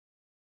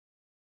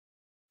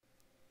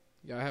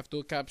You have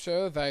to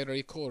capture the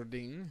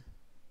recording.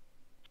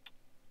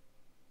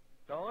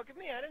 Don't look at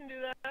me, I didn't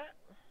do that.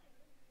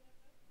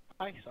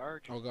 Hi,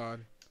 Sarge. Oh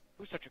god.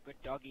 Who's such a good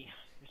doggy?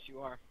 Yes, you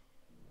are.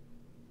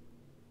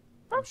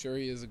 I'm sure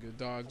he is a good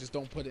dog. Just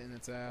don't put it in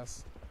its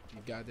ass. You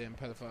goddamn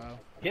pedophile.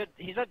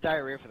 He's had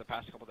diarrhea for the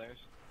past couple days.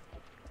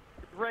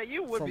 Ray,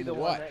 you would From be the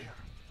what? one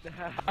that...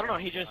 I don't know,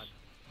 he just...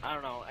 I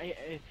don't know.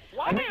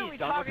 Why I think are he's we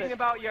done with talking it.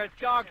 about your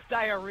dog's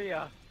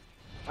diarrhea?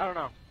 I don't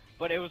know.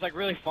 But it was like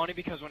really funny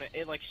because when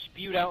it like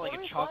spewed out like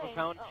a chocolate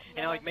fountain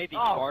and it like made these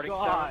Oh, farting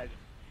God. sounds.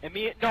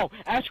 And no,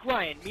 ask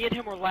Ryan. Me and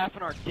him were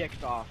laughing our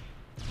dicks off.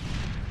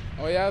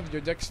 Oh yeah,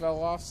 your dicks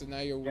fell off, so now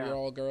Yeah. we're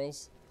all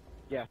girls.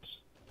 Yes.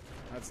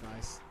 That's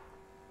nice.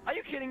 Are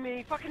you kidding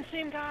me? Fucking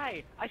same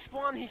guy. I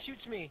spawn, he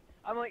shoots me.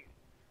 I'm like...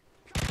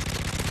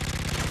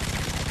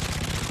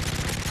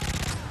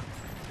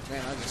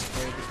 Man, I just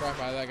sprayed the crap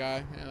out of that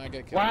guy, and I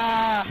get killed.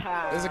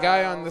 Wow. There's a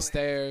guy on the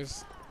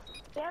stairs.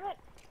 Damn it!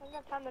 I didn't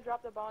have time to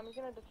drop the bomb. He's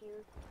gonna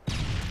defuse.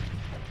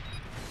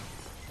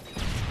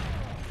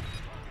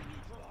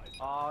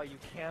 Oh, you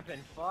camping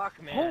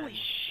fuck, man. Holy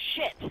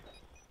shit.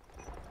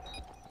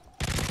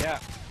 Yeah.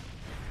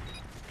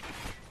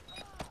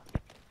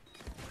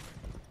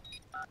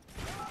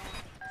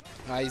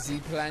 I see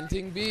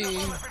planting B.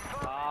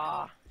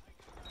 Ah.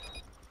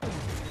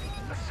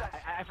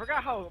 I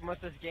forgot how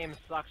much this game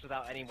sucks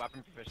without any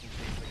weapon proficiency.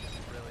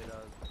 It really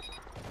does.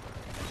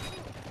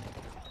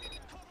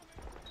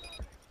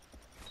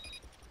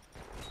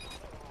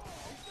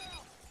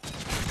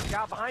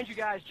 Got behind you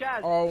guys,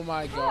 Chaz. Oh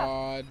my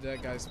god,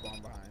 that guy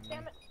spawned behind me.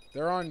 Damn it.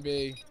 They're on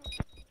B.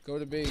 Go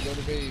to B, go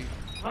to B.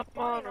 Up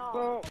on a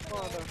boat,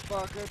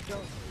 motherfucker,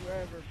 don't you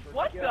ever forget.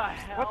 What the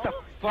hell? What the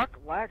fuck?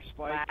 Lag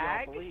spike,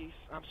 Lag? police.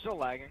 I'm still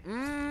lagging.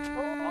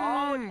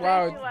 Oh, it's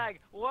wow. crazy lag.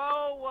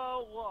 Whoa,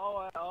 whoa,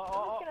 whoa.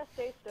 I'm just gonna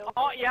stay still.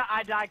 Oh, yeah,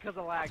 I died because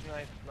of lag.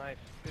 Nice, nice.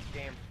 Good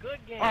game. Good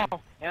game. Oh,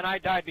 and I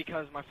died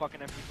because my fucking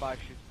MP5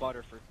 shoots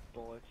butter for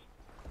bullets.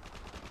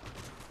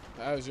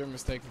 That was your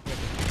mistake for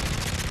picking.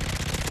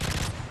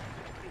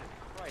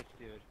 Christ,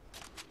 dude.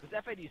 This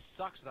FAD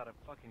sucks without a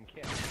fucking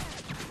kick.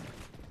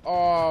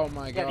 Oh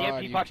my Yeah, god,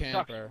 the you MP5 sucks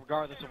camper.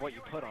 regardless of what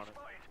you put on it.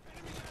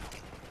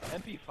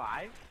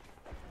 MP5?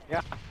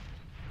 Yeah.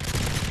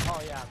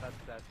 Oh yeah,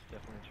 that's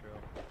definitely true.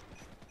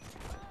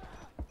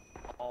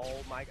 Oh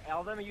my!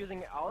 All of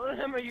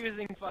them are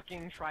using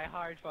fucking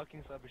try-hard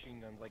fucking submachine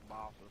guns like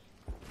bosses.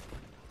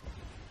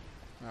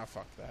 Ah,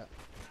 fuck that.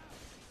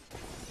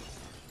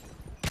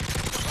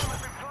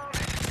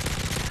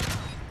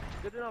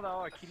 Good to know that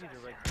all our kitties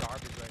are like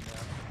garbage right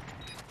now.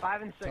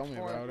 5 and 6, Tell me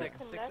 4 and about 6,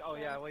 it. 6. Oh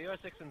yeah, well you're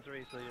 6 and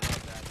 3, so you're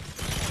not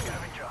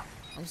bad.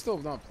 I'm still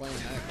not playing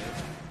that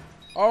good.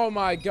 Oh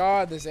my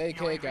god, this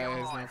AK guy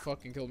has now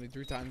fucking killed me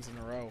 3 times in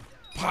a row.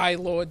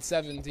 Pylord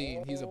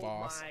 17, he's a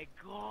boss. Oh my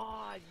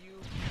god, you.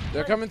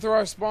 They're coming through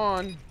our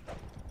spawn.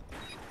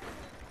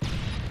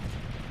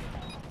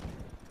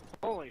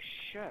 Holy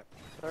shit.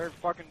 Third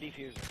fucking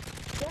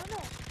defuser. Damn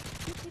it!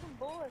 Keep shooting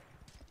bullets.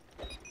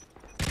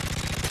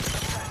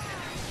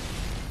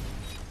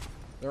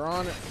 They're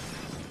on it.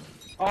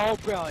 Oh,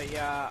 Billy,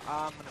 yeah,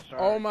 I'm gonna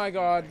start. Oh my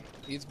god,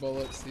 eats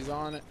bullets. He's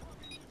on it.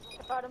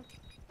 I got him.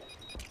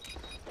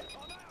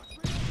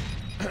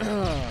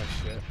 Oh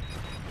shit.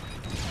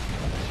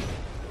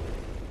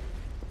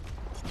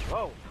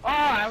 Whoa. Oh,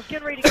 I was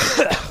getting ready to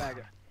kill that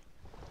faggot.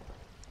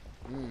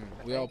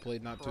 We all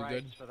played not too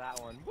good. Christ for that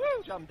one. Woo!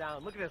 Jump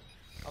down. Look at this.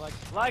 I'm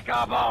like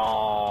a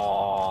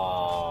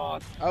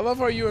boss. I love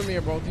how you and me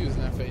are both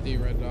using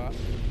FAD red dot.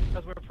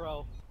 Because we're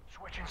pro.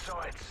 Switching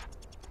sides.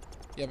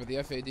 Yeah, but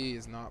the FAD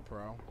is not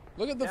pro.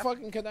 Look at the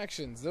fucking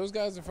connections. Those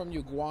guys are from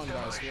Uganda,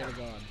 I swear to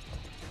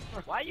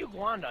God. Why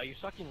Uganda? You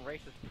fucking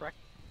racist prick.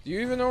 Do you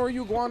even know where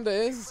Uganda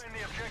is?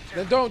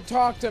 Then don't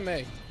talk to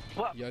me,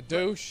 What? you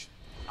douche.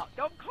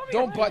 Don't call me.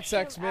 Don't a butt bitch.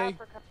 sex me,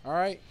 Africa.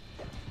 alright?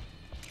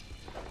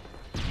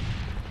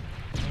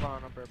 Hold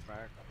on, I'm right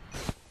back.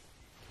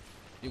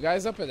 You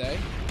guys up at A? I'm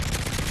going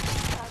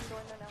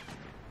there now.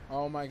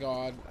 Oh my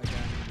god, again.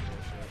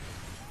 Bullshit.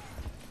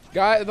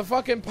 Guy, the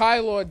fucking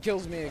Pylord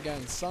kills me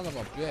again, son of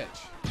a bitch.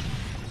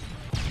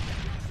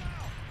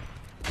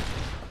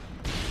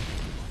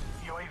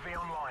 UAV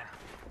online.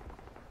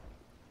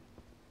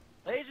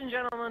 Ladies and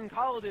gentlemen,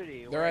 Call of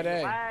Duty. They're where at you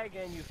A. lag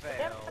and you fail.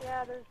 Yep.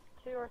 Yeah, there's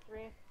 2 or 3.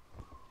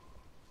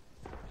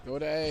 Go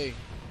to A.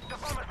 The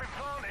bomb has been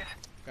planted.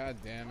 God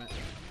damn it.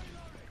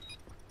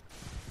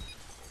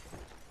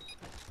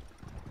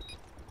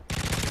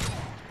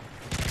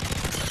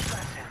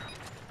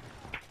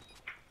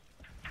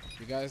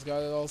 You guys got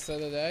it all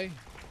set at A?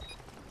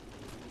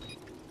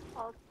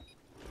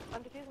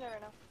 I'm defusing it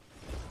right now.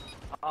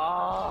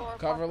 Oh, Or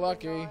Cover possibly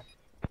Lucky. not.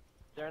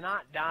 they're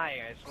not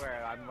dying. I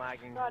swear. I'm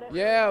lagging. Got it.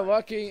 Yeah,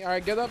 Lucky.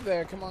 Alright, get up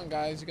there. Come on,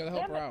 guys. You gotta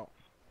help Damn her it. out.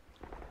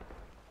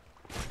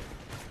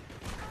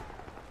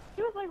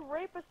 He was like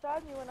right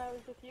beside me when I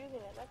was defusing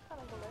it. That's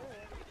kind of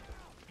hilarious.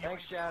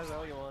 Thanks, Jazz. I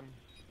owe you one.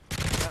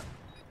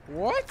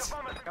 What?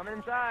 Coming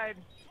inside.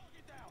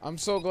 I'm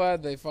so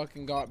glad they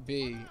fucking got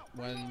B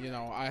when, you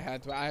know,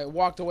 I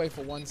walked away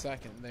for 1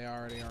 second. They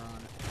already are on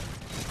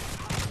it.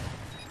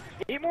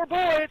 8 more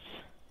bullets!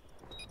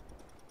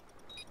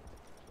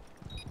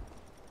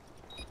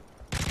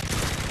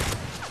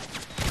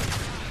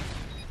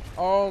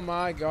 Oh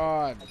my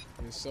god.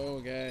 You're so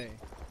gay.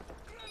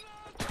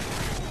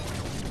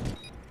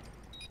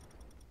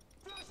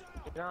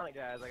 Get on it,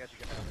 guys. I got you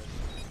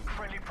covered.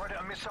 Friendly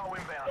Predator missile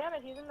inbound. Damn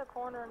it, he's in the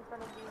corner in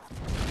front of you.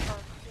 Oh,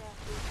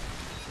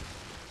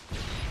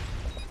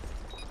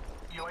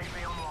 yeah,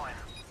 UAV online.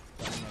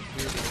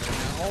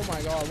 Oh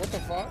my god, what the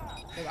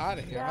fuck? Get out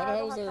of here. Yeah, How the I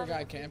hell don't is there a have guy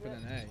time to camping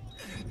use in A?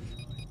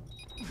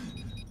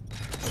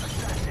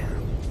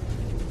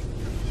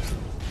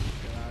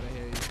 Get out of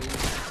here, you dude.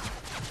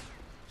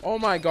 Oh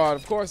my god,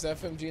 of course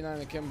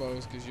FMG9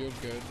 Akimbos, because you're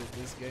good at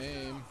this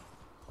game.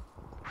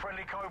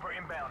 Friendly Cobra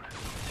inbound.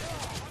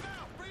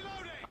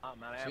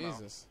 I'm out of ammo.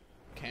 Jesus.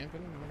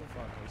 Camping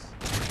motherfuckers.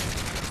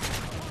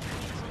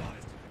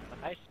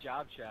 Nice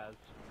job, Chaz.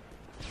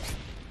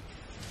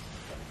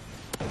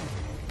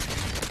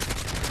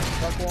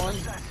 Fuck one.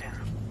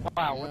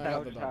 Wow, Yeah, what I the hell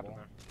got the just double.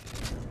 happened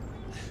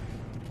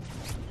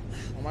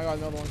Oh my god,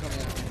 another one coming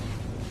in.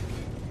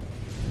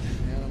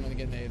 And I'm gonna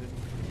get naded.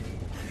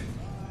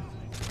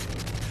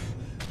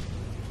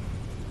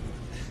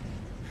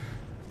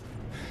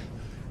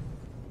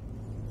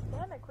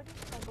 damn it, quit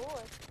using my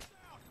bullet.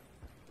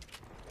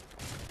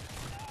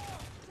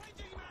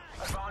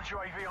 Advanced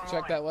UAV online.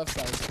 Check that left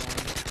side spawn.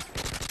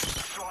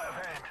 Sleight of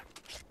hand.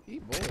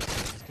 Eat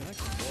bullets. He's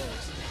connecting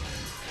bullets.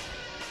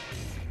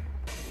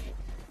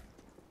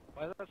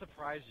 Why does that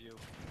surprise you?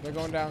 They're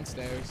going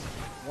downstairs.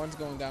 One's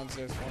going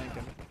downstairs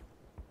flanking.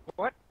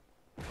 What?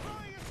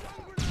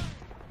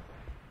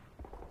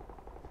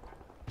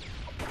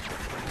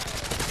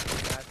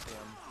 That's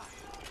him.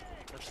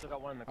 There's still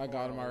got one in the I corner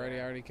got him over already. I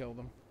there. already killed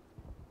him.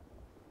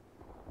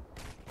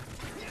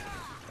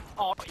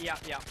 Oh, yeah,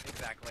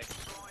 exactly.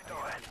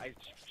 I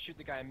shoot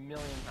the guy a million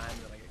times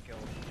and I get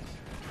killed.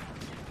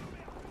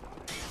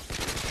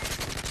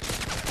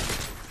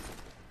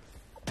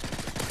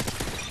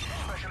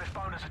 Specialist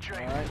bonus achieved.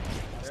 Alright.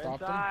 I They're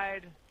stopped him.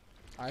 inside.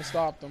 I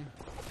stopped him.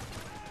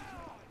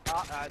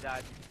 Oh, I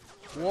died.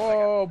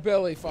 Whoa,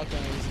 Billy fucking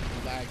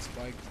lag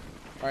spiked.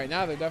 Alright,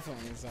 now they're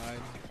definitely inside.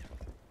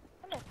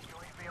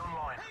 UAV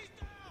online.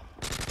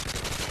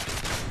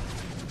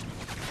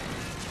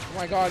 Oh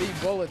my god, eat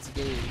bullets,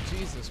 dude.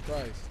 Jesus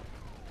Christ.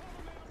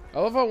 I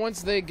love how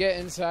once they get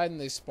inside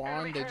and they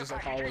spawn, they just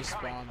like always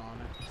spawn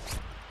on it.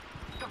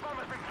 The bomb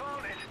has been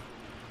planted.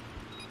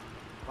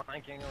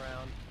 Flanking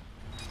around.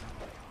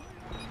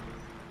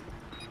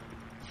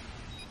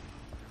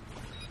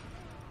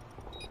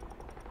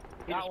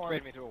 He Got just one.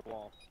 sprayed me through a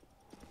wall.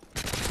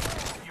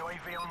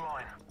 UAV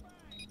online.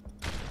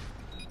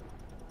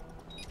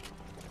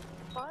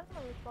 Fun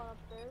when we spawn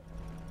upstairs.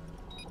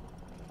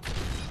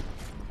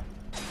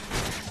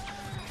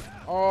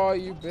 Oh,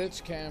 you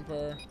bitch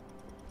camper.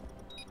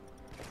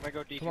 I'm gonna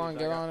go defuse. Come on,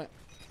 get on it.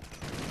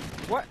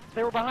 What?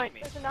 They were behind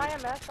me. There's an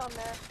IMS on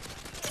there.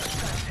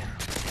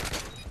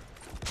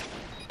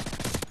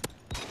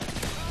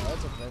 Oh,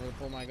 that took forever to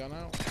pull my gun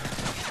out.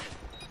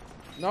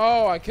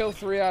 No, I killed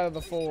 3 out of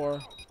the 4.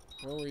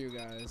 Where were you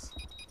guys?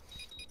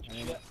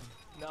 Shit.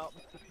 No,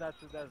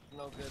 that's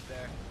no good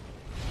there.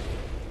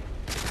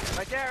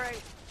 Right there,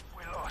 right?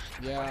 We lost.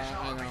 Yeah, But it's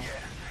not I over know.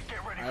 yet.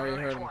 Get ready I for already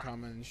the heard next him one.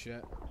 coming and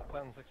shit.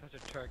 Playing like such a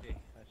turkey,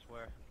 I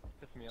swear.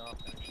 Pissed me off,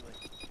 actually.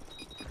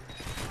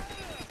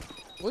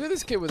 Look at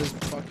this kid with his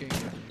fucking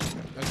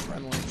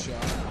adrenaline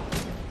shot.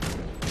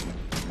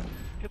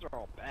 Kids are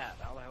all bad.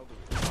 How the hell do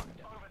we fuck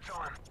them?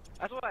 Overtime.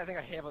 That's what I think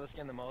I hate about this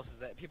game the most, is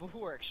that people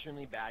who are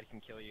extremely bad can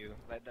kill you.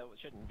 That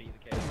shouldn't be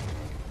the case.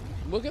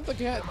 Look at the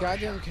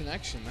goddamn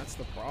connection. That's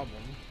the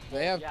problem.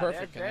 They have Yeah,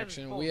 perfect there's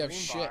connection. full We have green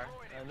shit. bar.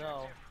 I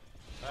know.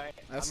 Alright,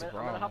 That's I'm the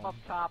gonna hop problem.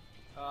 up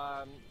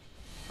top,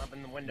 up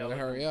in the window. Better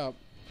hurry up.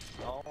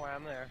 Oh,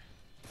 I'm there.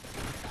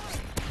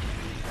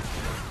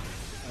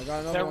 I got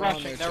another They're one on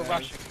rushing. there, They're Chad.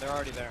 rushing. They're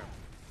already there.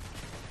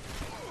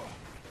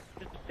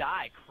 Just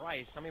die,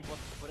 Christ. How many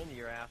bullets to put into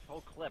your ass?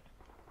 Whole clip.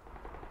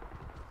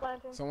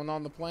 Planting. Someone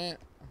on the plant.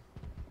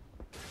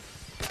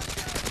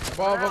 Above,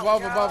 Wow,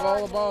 above, God, above, all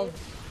dude. above.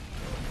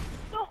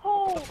 No!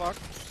 What the fuck?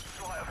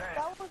 Sleight of hand.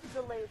 That was a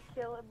delayed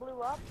kill. It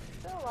blew up.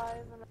 Still alive,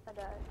 and then I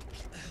died.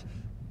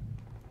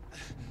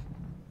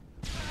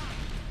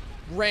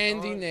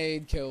 Randy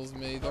Nade kills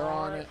me. They're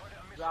on it.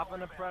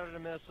 Dropping a predator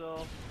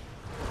missile.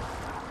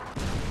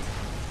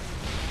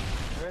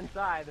 They're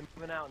inside. They're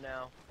moving out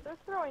now. They're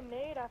throwing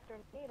nade after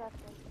nade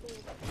after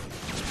nade.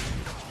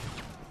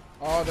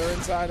 Oh, they're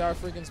inside our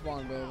freaking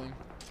spawn building.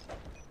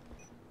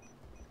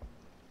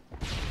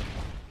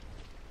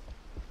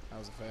 That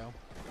was a fail.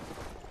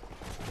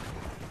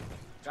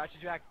 Got you,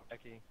 Jackie.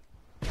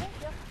 Thank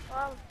you.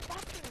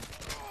 Fucking.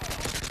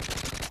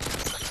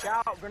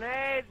 Scout,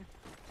 grenade!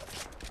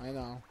 I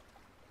know.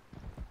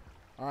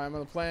 Alright, I'm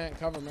gonna plant.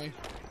 Cover me.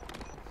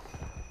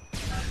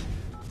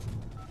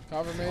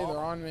 Cover me. They're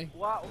on me.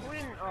 Wow, who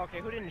didn't? Oh, okay,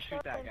 who didn't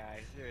shoot that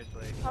guy?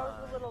 Seriously. I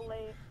was a little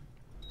late.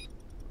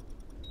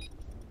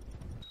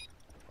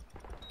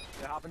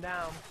 They're hopping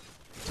down.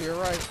 To your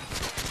right.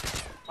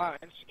 Wow,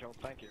 instant kill.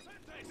 Thank you.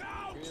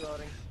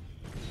 Reloading.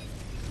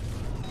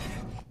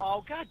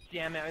 Oh god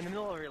damn it! I'm in the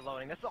middle of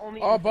reloading. That's the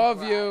only. Above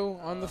instance you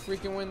on the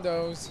freaking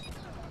windows.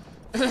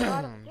 God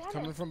damn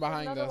Coming it. from There's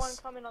behind another one us.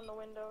 coming on the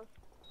windows.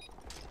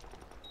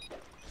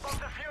 Bomb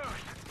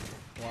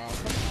defused. Wow.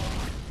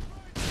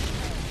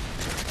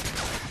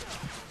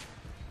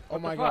 Oh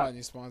my fuck? god,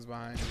 he spawns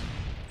behind me.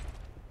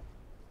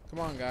 Come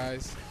on,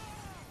 guys.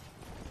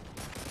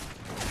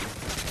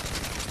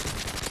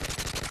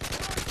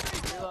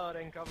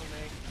 Reloading, cover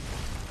me.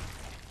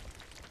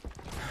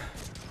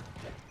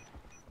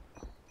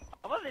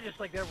 How about they just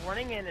like they're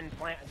running in and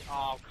plant?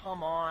 Oh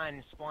come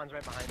on! Spawns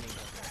right behind me.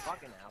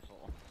 Fucking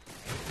asshole.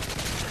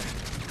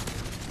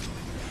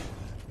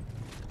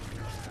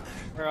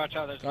 Ray, watch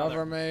out, there's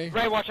Cover another. me.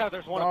 Ray, watch out,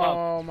 there's one above.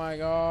 Oh my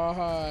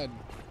god.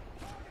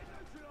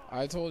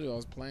 I told you I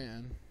was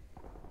playing.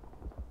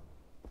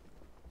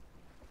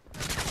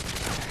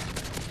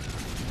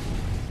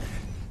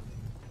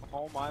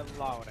 Oh my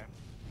lord.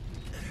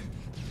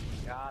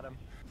 Got him.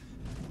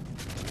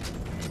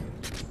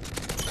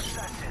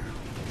 Assassin.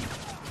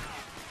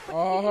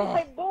 Oh.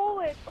 My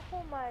bullet!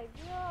 Oh my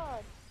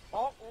god.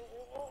 Oh.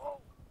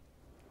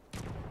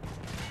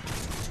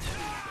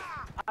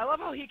 I love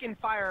how he can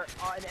fire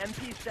an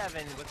MP7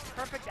 with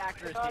perfect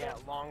accuracy Got it.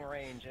 at long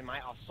range in my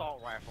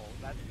assault rifle.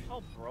 That's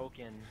so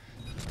broken.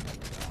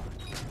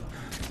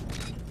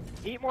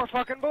 Eat more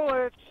fucking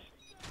bullets!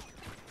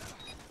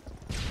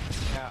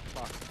 Yeah,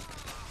 fuck.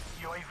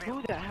 UAV.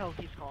 Who the hell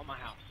keeps calling my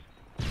house?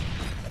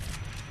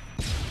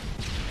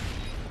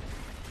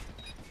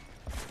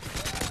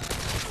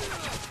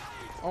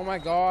 Oh my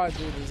god,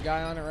 dude, there's a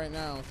guy on it right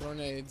now, throwing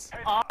nades.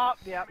 Oh,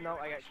 yep, no,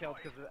 I got killed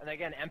because, and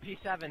again,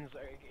 MP7s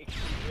are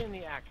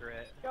extremely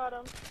accurate. Got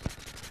him.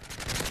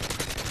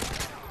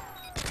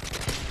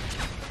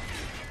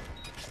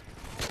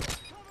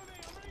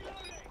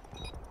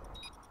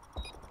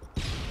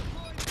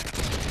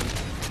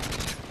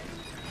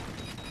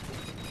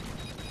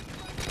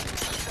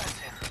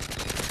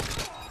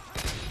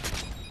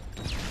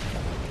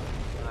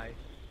 Nice.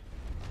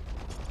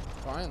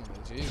 Finally,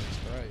 Jesus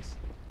Christ.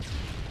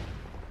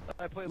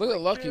 I played Look like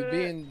at Lucky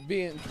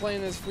shit.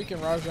 playing this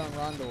freaking Rajon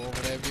Rondo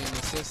over there, being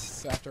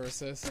assists after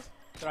assist.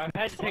 But I've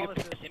had to take a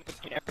piss in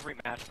between every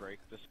match break.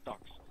 This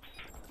sucks.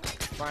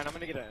 Brian, I'm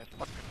gonna get a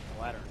fucking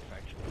bladder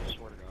infection. I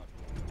swear to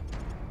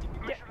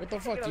God. What the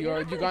fuck? know, You you're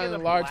are not you gonna got get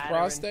a a large bladder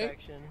prostate?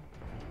 infection.